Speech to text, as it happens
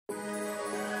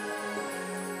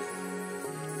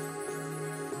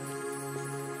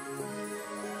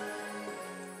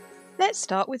Let's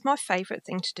start with my favourite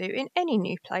thing to do in any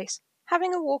new place,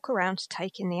 having a walk around to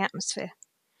take in the atmosphere.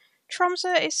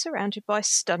 Tromsø is surrounded by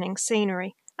stunning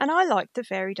scenery, and I like the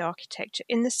varied architecture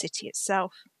in the city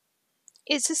itself.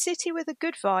 It's a city with a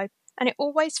good vibe, and it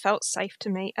always felt safe to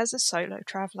me as a solo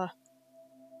traveller.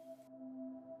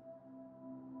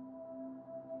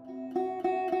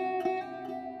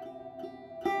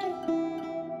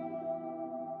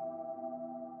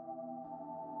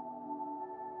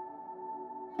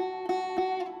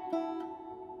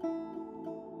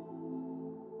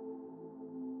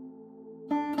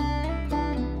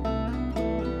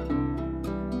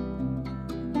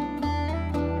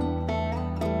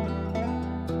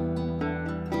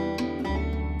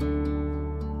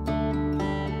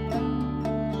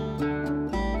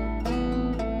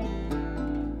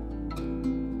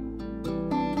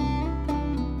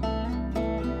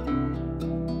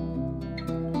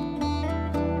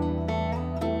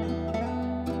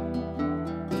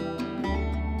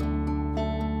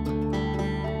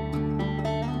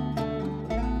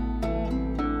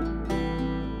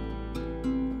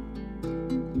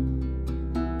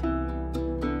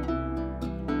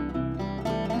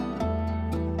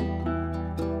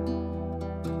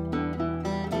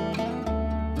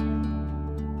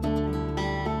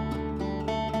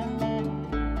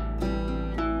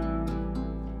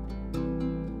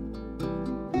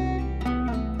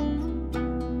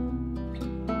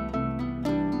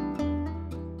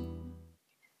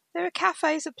 There are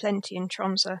cafes aplenty in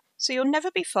Tromsø, so you'll never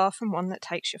be far from one that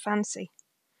takes your fancy.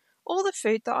 All the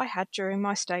food that I had during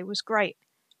my stay was great.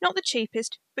 Not the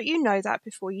cheapest, but you know that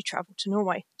before you travel to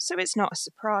Norway, so it's not a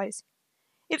surprise.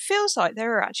 It feels like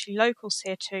there are actually locals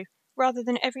here too, rather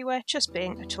than everywhere just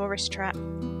being a tourist trap.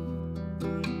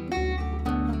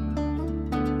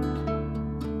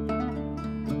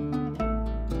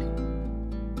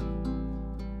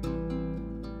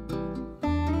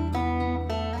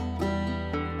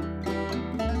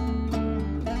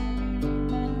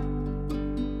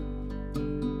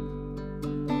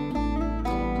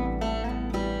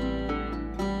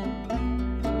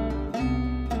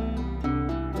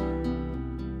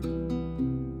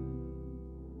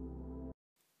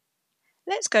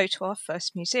 Let's go to our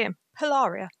first museum,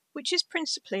 Polaria, which is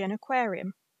principally an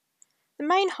aquarium. The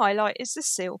main highlight is the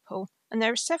seal pool, and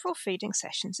there are several feeding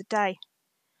sessions a day.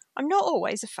 I'm not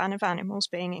always a fan of animals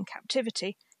being in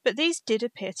captivity, but these did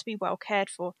appear to be well cared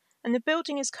for, and the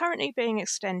building is currently being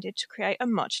extended to create a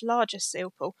much larger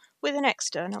seal pool with an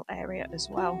external area as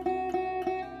well.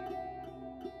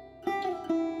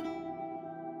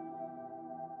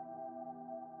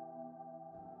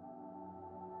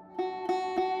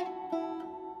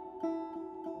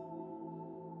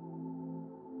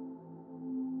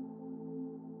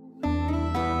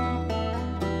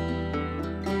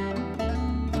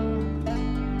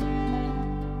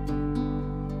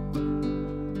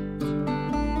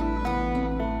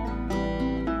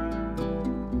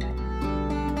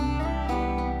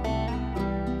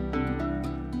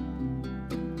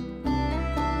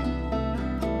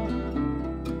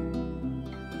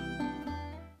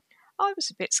 I was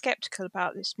a bit sceptical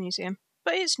about this museum,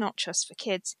 but it's not just for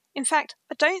kids. In fact,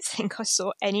 I don't think I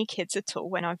saw any kids at all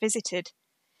when I visited.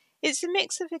 It's a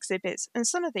mix of exhibits, and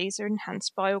some of these are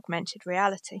enhanced by augmented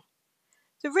reality.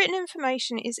 The written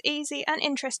information is easy and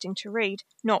interesting to read,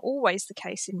 not always the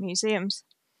case in museums.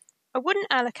 I wouldn't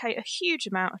allocate a huge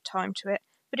amount of time to it,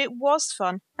 but it was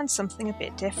fun and something a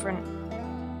bit different.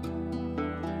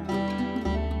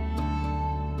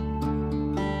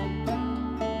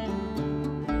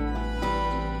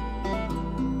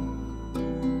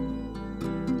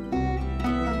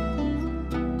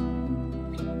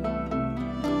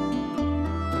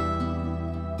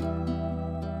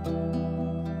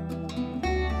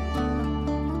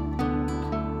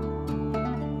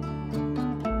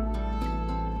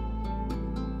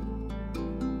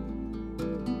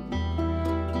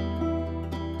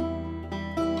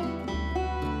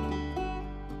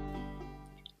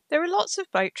 There are lots of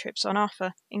boat trips on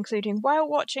offer, including whale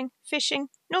watching, fishing,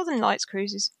 Northern Lights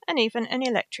cruises, and even an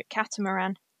electric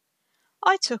catamaran.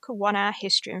 I took a 1-hour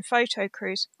history and photo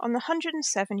cruise on the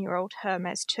 107-year-old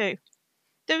Hermes 2.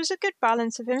 There was a good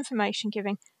balance of information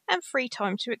giving and free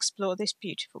time to explore this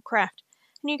beautiful craft,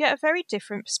 and you get a very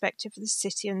different perspective of the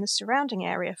city and the surrounding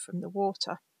area from the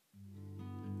water.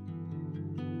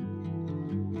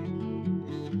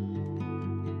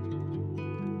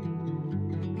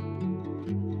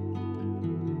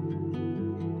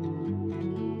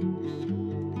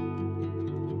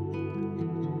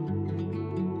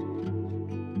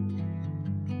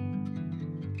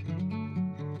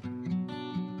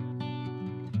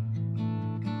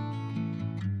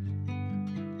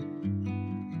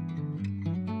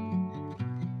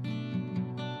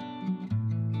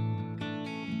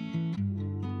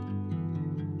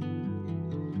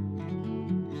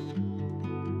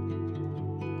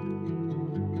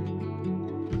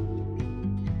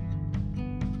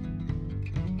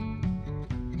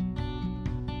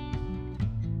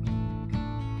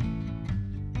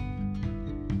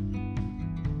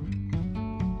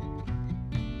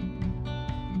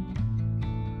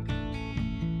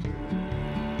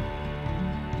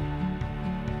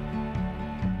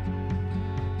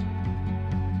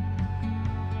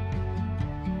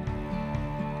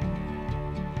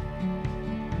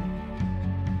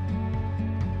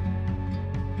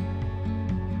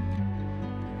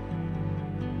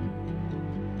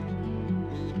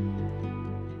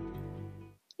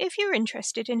 if you're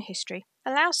interested in history,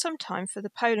 allow some time for the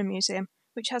Polar Museum,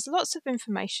 which has lots of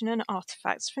information and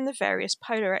artefacts from the various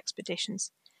polar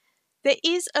expeditions. There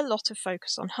is a lot of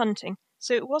focus on hunting,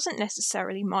 so it wasn't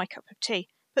necessarily my cup of tea,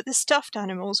 but the stuffed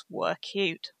animals were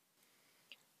cute.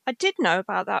 I did know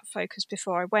about that focus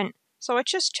before I went, so I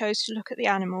just chose to look at the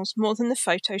animals more than the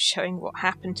photos showing what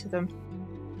happened to them.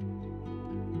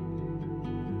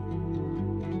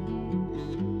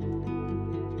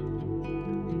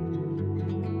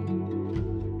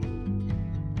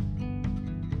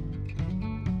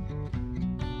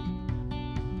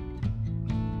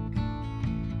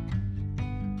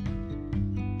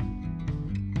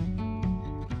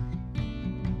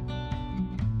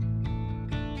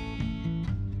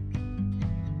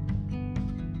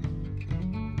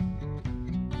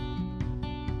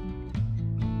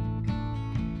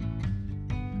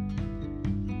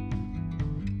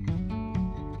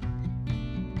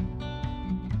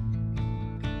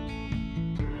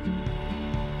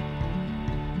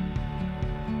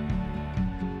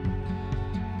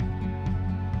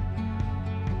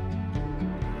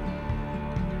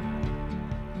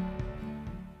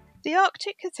 The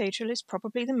Arctic Cathedral is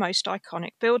probably the most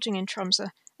iconic building in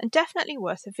Tromsø and definitely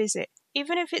worth a visit,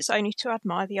 even if it's only to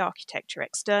admire the architecture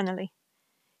externally.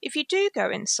 If you do go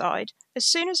inside, as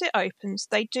soon as it opens,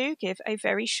 they do give a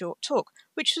very short talk,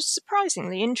 which was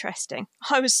surprisingly interesting.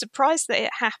 I was surprised that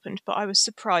it happened, but I was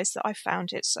surprised that I found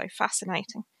it so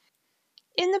fascinating.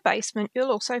 In the basement,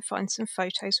 you'll also find some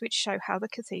photos which show how the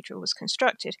cathedral was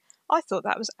constructed. I thought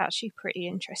that was actually pretty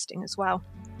interesting as well.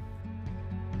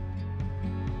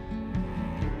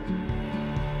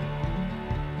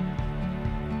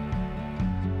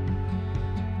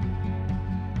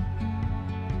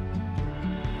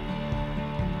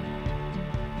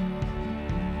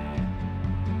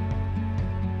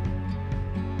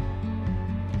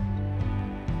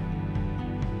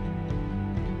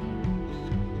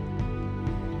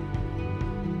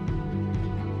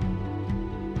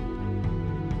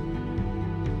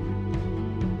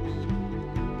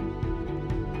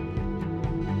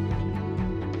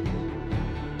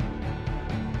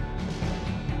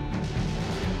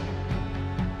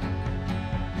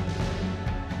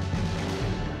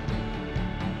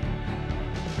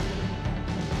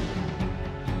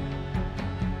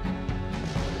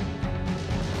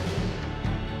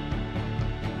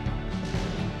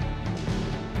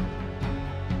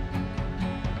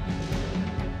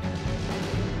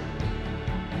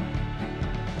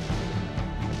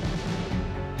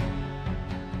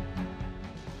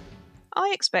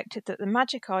 I expected that the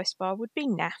Magic Ice Bar would be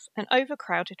naff and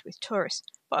overcrowded with tourists,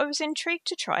 but I was intrigued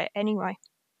to try it anyway.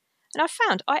 And I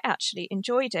found I actually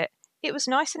enjoyed it. It was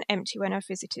nice and empty when I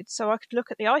visited, so I could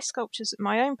look at the ice sculptures at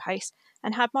my own pace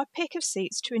and had my pick of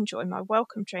seats to enjoy my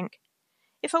welcome drink.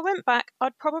 If I went back,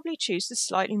 I'd probably choose the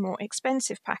slightly more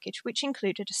expensive package, which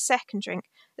included a second drink,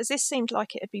 as this seemed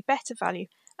like it'd be better value,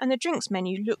 and the drinks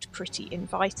menu looked pretty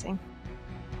inviting.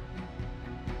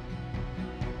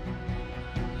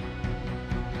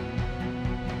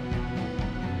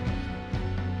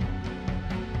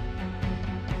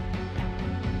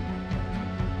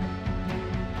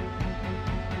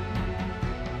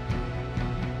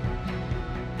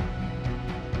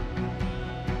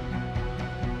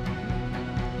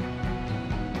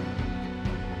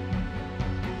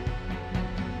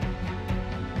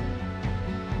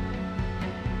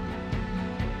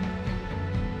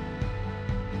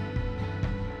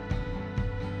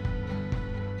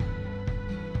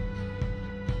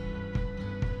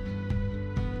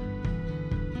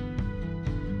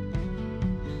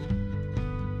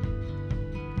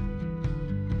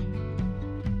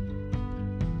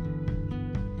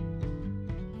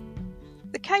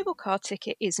 The cable car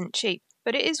ticket isn't cheap,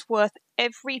 but it is worth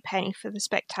every penny for the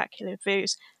spectacular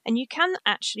views, and you can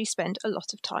actually spend a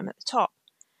lot of time at the top.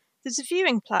 There's a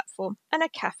viewing platform and a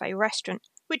cafe restaurant,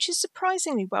 which is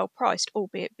surprisingly well priced,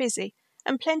 albeit busy,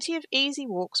 and plenty of easy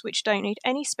walks which don't need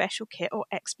any special kit or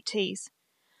expertise.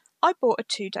 I bought a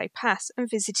 2-day pass and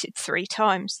visited 3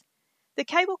 times. The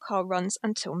cable car runs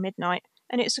until midnight,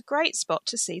 and it's a great spot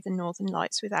to see the Northern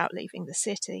Lights without leaving the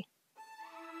city.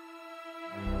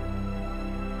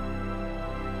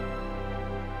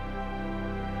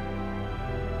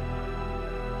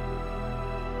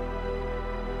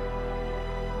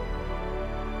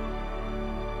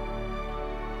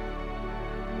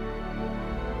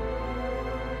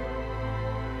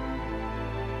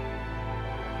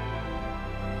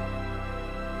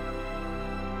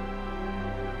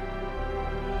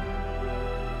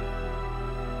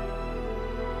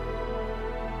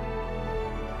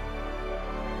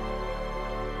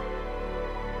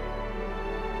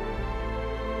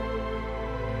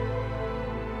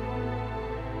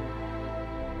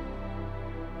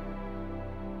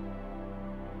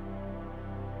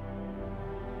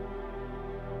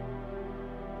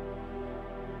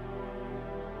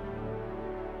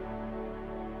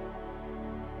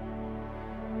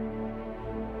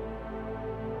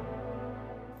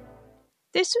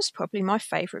 This was probably my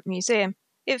favourite museum.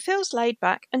 It feels laid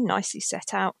back and nicely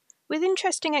set out, with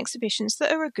interesting exhibitions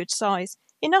that are a good size,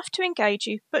 enough to engage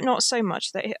you but not so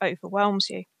much that it overwhelms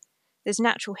you. There's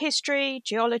natural history,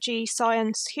 geology,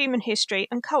 science, human history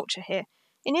and culture here,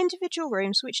 in individual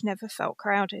rooms which never felt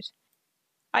crowded.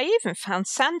 I even found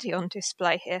Sandy on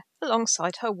display here,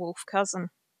 alongside her wolf cousin.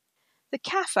 The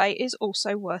cafe is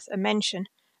also worth a mention,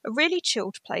 a really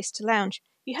chilled place to lounge.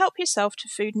 You help yourself to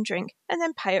food and drink and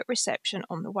then pay at reception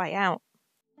on the way out.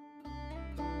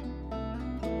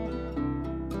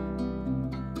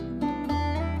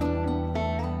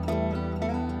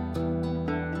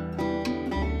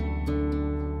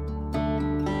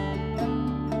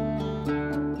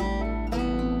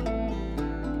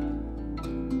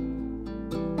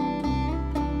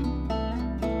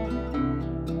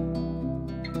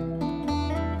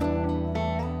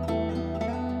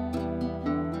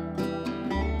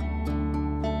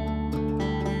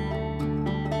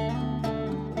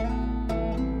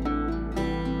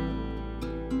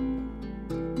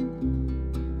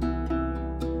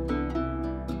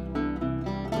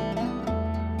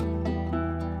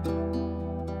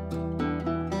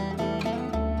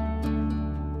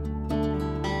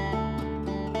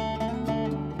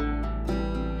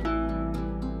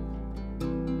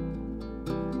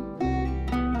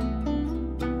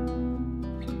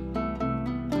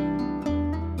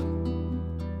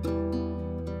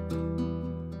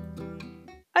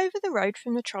 Over the road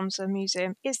from the Tromsø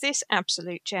Museum is this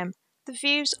absolute gem. The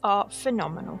views are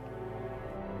phenomenal.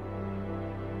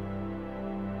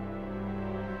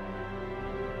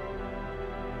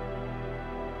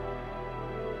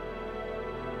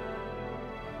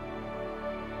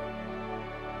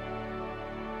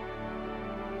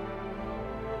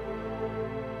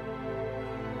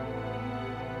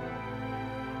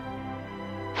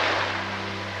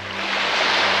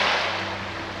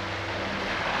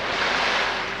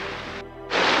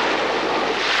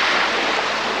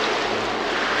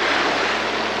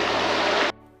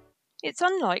 It's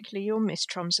unlikely you'll miss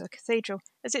Tromsø Cathedral,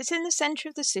 as it's in the centre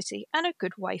of the city and a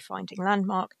good wayfinding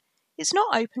landmark. It's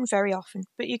not open very often,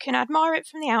 but you can admire it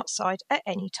from the outside at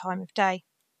any time of day.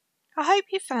 I hope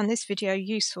you found this video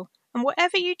useful, and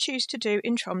whatever you choose to do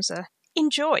in Tromsø,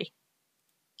 enjoy!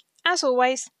 As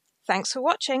always, thanks for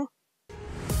watching!